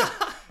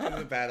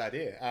 That's a bad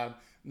idea.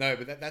 No,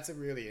 but that's a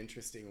really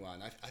interesting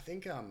one. I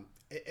think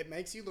it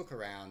makes you look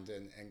around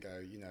and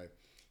go,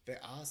 there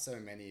are so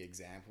many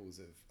examples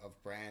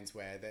of brands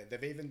where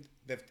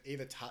they've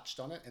either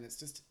touched on it and it's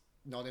just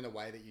not in a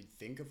way that you'd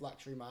think of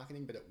luxury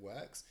marketing, but it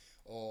works,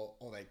 or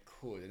they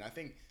could. And I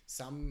think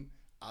some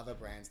other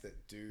brands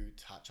that do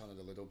touch on it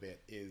a little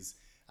bit is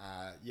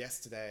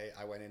yesterday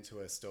I went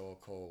into a store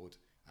called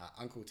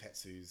Uncle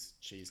Tetsu's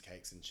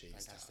Cheesecakes and Cheese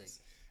Fantastic. Tarts.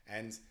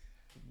 And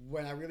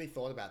when I really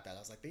thought about that, I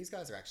was like, these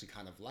guys are actually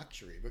kind of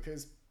luxury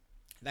because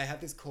they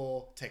have this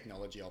core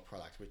technology or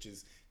product which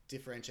is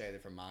differentiated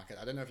from market.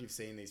 I don't know if you've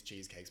seen these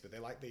cheesecakes, but they're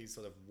like these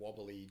sort of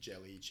wobbly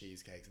jelly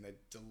cheesecakes and they're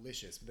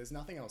delicious, but there's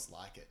nothing else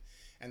like it.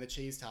 And the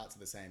cheese tarts are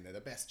the same. They're the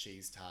best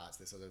cheese tarts.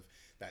 They're sort of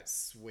that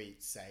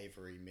sweet,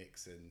 savory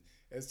mix, and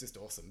it's just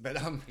awesome. But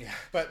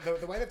but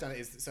the way they've done it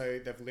is, so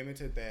they've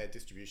limited their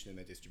distribution and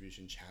their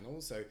distribution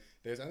channels. So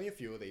there's only a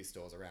few of these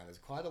stores around. There's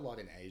quite a lot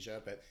in Asia,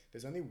 but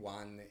there's only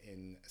one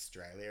in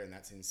Australia, and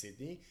that's in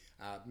Sydney.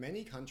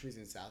 Many countries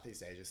in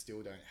Southeast Asia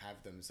still don't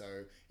have them.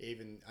 So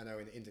even, I know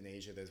in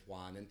Indonesia there's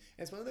one, and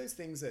it's one of those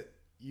things that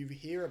you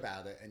hear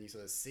about it and you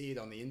sort of see it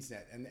on the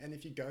internet. And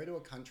if you go to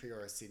a country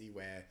or a city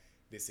where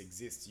this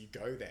exists, you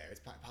go there. It's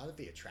part of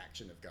the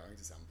attraction of going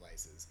to some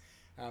places.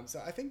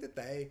 So I think that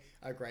they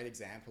are a great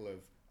example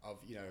of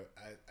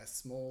a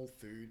small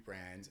food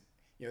brand,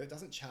 that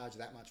doesn't charge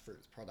that much for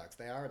its products.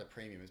 They are at a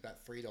premium. It's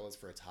about $3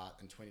 for a tart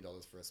and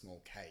 $20 for a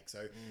small cake.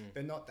 So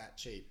they're not that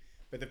cheap,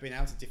 but they've been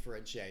able to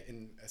differentiate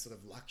in a sort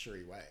of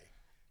luxury way.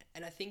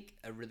 And I think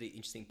a really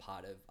interesting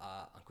part of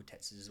Uncle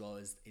Tetsu's as well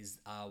is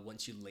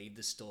once you leave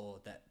the store,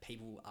 that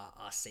people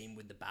are seen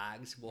with the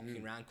bags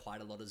walking around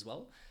quite a lot as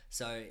well.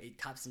 So it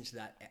taps into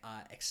that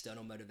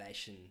external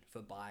motivation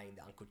for buying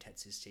the Uncle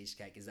Tetsu's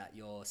cheesecake, is that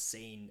you're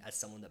seen as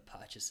someone that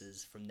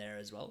purchases from there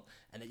as well,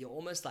 and that you're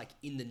almost like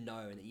in the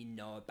know and that you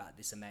know about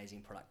this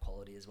amazing product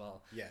quality as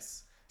well.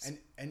 Yes,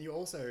 and you're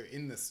also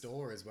in the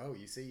store as well.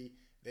 You see,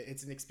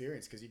 it's an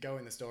experience because you go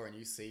in the store and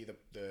you see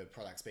the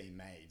products being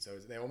made. So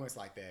they're almost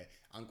like they're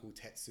Uncle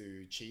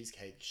Tetsu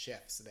cheesecake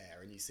chefs there,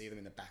 and you see them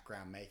in the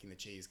background making the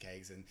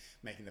cheesecakes and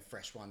making the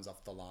fresh ones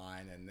off the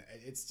line, and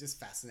it's just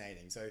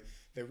fascinating. So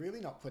they're really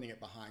not putting it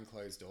behind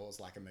closed doors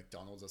like a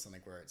McDonald's or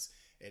something where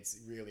it's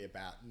really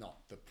about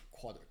not the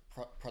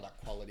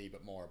product quality,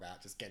 but more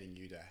about just getting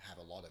you to have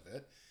a lot of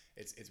it.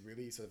 It's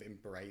really sort of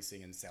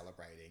embracing and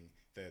celebrating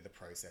the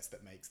process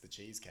that makes the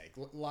cheesecake,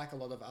 like a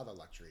lot of other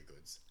luxury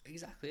goods.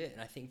 Exactly it.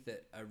 And I think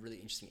that a really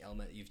interesting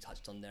element that you've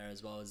touched on there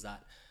as well is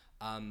that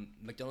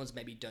McDonald's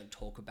maybe don't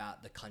talk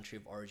about the country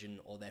of origin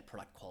or their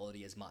product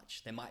quality as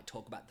much. They might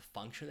talk about the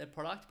function of their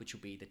product, which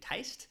will be the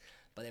taste,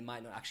 but they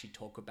might not actually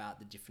talk about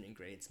the different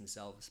ingredients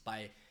themselves.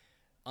 By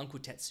Uncle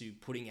Tetsu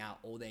putting out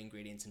all their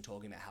ingredients and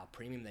talking about how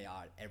premium they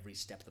are at every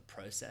step of the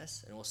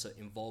process, and also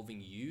involving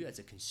you as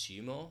a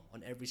consumer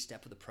on every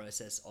step of the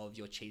process of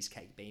your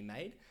cheesecake being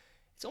made,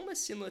 it's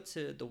almost similar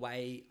to the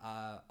way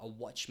a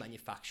watch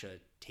manufacturer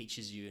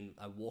teaches you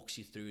and walks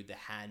you through the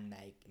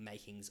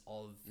makings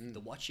of the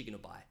watch you're going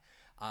to buy.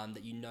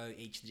 That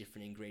each of the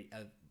different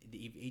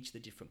each of the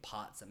different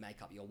parts that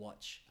make up your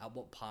watch. At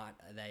what part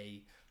are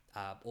they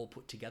all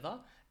put together,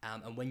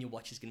 and when your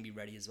watch is going to be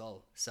ready as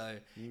well. So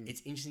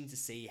it's interesting to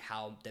see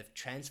how they've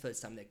transferred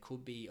something that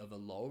could be of a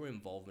lower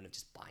involvement of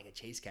just buying a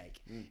cheesecake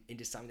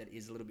into something that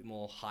is a little bit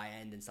more high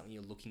end and something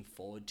you're looking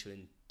forward to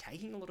and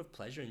taking a lot of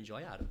pleasure and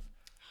joy out of.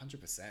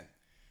 100%.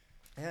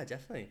 Yeah,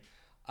 definitely.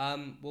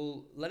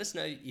 Well, let us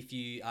know if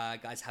you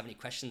guys have any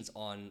questions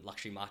on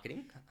luxury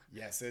marketing.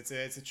 Yes, it's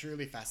a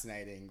truly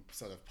fascinating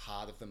sort of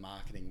part of the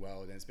marketing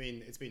world, and it's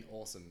been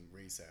awesome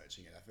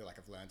researching it. I feel like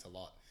I've learned a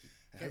lot,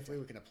 and hopefully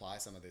we can apply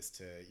some of this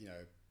to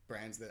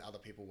brands that other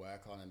people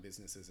work on and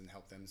businesses and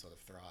help them sort of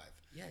thrive.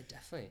 Yeah,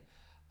 definitely.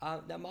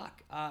 Now,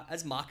 Mark,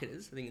 as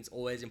marketers, I think it's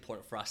always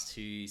important for us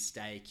to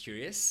stay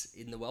curious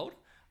in the world,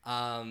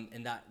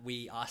 and that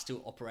we are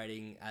still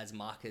operating as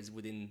marketers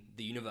within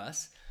the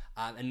universe,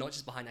 and not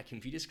just behind our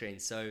computer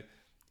screens. So,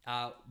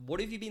 what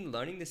have you been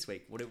learning this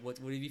week? What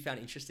have you found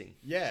interesting?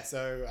 Yeah,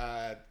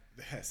 so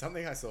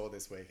something I saw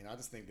this week, and I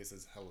just think this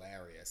is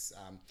hilarious,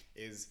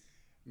 is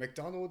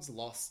McDonald's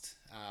lost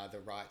the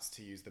rights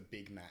to use the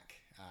Big Mac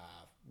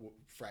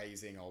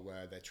phrasing or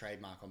word, their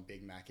trademark on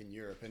Big Mac in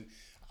Europe. And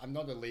I'm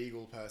not a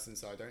legal person,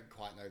 so I don't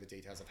quite know the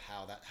details of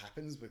how that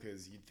happens,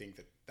 because you'd think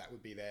that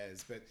would be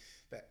theirs. But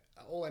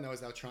all I know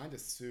is they were trying to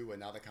sue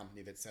another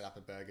company that set up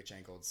a burger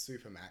chain called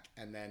Super Mac,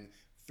 and then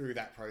through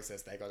that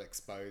process, they got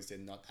exposed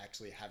in not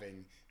actually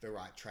having the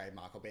right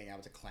trademark or being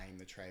able to claim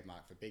the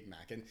trademark for Big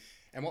Mac.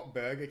 And what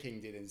Burger King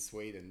did in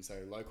Sweden,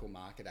 so local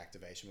market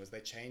activation, was they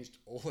changed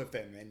all of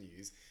their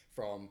menus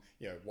from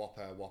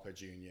Whopper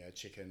Junior,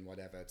 chicken,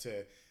 whatever,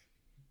 to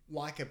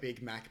like a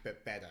Big Mac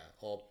but better,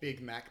 or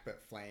Big Mac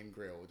but flame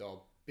grilled,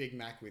 or Big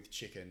Mac with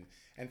chicken,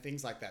 and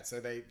things like that. So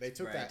they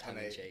took that and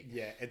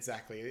yeah,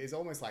 exactly. It's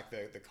almost like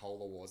the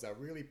cola wars. They're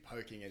really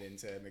poking it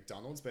into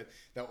McDonald's, but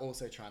they're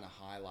also trying to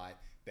highlight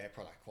their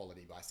product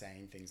quality by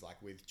saying things like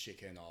with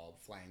chicken or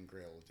flame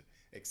grilled,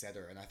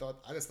 etc. And I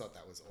just thought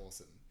that was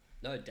awesome.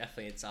 No,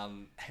 definitely.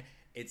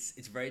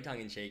 It's very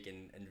tongue in cheek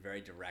and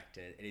very direct,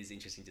 and it is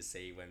interesting to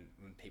see when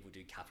people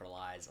do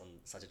capitalize on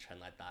such a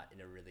trend like that in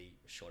a really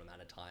short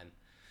amount of time.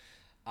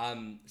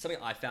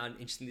 Something I found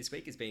interesting this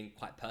week is being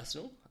quite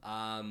personal.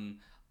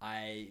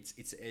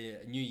 It's a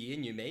new year,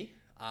 new me,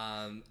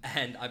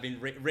 and I've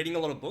been reading a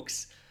lot of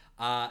books.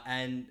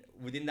 And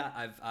within that,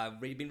 I've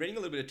been reading a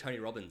little bit of Tony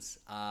Robbins,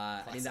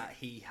 and in that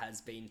he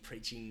has been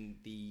preaching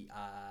the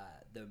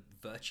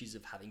virtues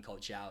of having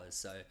cold showers.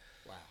 So,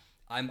 wow,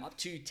 I'm up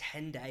to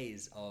 10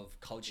 days of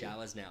cold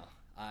showers now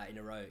in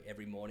a row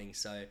every morning.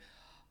 So,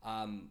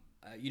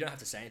 you don't have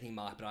to say anything,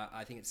 Mark, but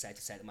I think it's safe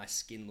to say that my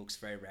skin looks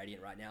very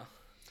radiant right now.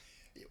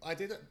 I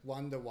did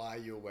wonder why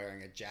you were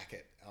wearing a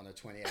jacket on a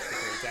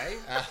 28-degree day.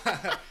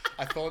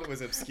 I thought it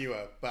was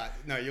obscure, but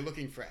no, you're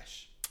looking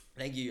fresh.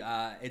 Thank you.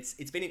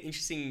 It's been an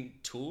interesting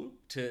tool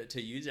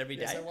to use every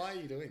day. So why are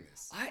you doing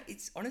this?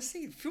 It's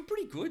honestly feel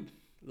pretty good.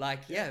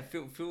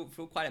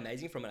 Feel quite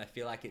amazing from it. I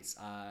feel like it's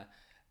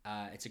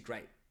a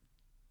great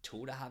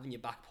tool to have in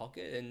your back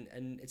pocket,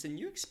 and it's a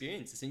new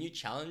experience. It's a new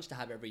challenge to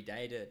have every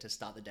day to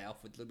start the day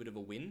off with a little bit of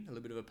a win, a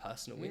little bit of a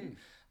personal win.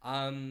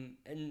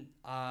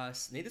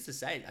 Needless to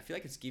say, I feel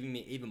like it's giving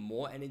me even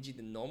more energy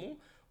than normal,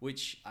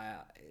 which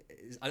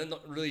I'm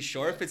not really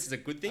sure if it's a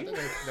good thing. I don't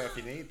know if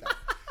you need that.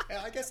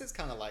 I guess it's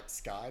kind of like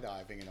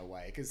skydiving in a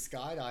way, because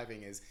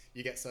skydiving is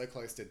you get so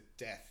close to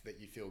death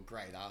that you feel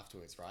great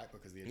afterwards, right?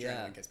 Because the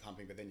adrenaline gets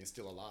pumping, but then you're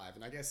still alive.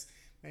 And I guess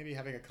maybe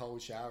having a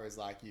cold shower is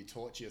like you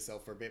torture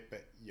yourself for a bit,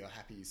 but you're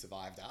happy you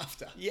survived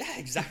after. Yeah,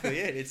 exactly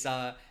it.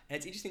 And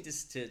it's interesting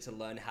to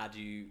learn how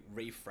to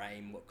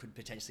reframe what could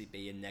potentially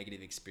be a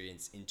negative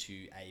experience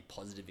into a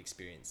positive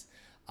experience.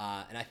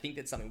 And I think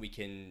that's something we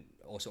can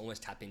also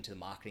almost tap into the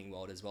marketing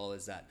world as well,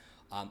 is that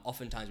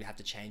oftentimes we have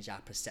to change our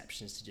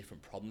perceptions to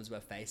different problems we're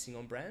facing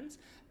on brands,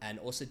 and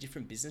also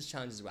different business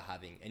challenges we're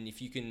having. And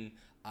if you can,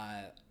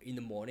 in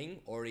the morning,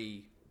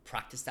 already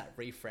practice that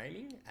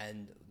reframing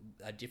and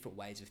different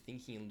ways of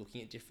thinking and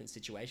looking at different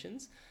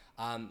situations,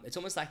 it's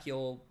almost like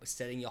you're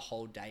setting your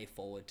whole day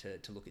forward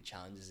to look at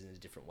challenges in a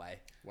different way.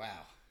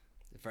 Wow.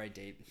 Very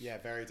deep. Yeah,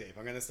 very deep.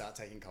 I'm going to start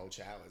taking cold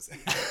showers.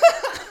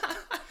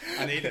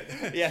 I need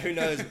it. Yeah, who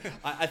knows?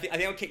 I think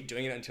I'll keep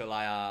doing it until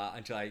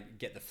I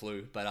get the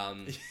flu. But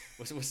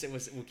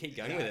we'll keep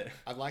going with it.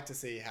 I'd like to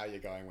see how you're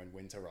going when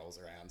winter rolls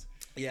around.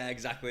 Yeah,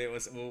 exactly.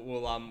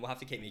 We'll have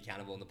to keep me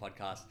accountable on the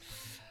podcast.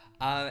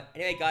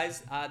 Anyway,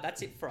 guys,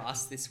 that's it for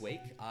us this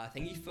week.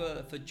 Thank you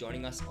for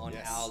joining us on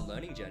our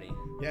learning journey.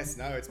 Yes,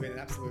 no, it's been an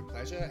absolute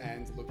pleasure,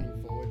 and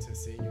looking forward to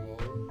seeing you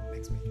all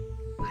next week.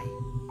 Bye.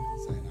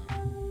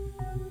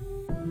 Sayonara.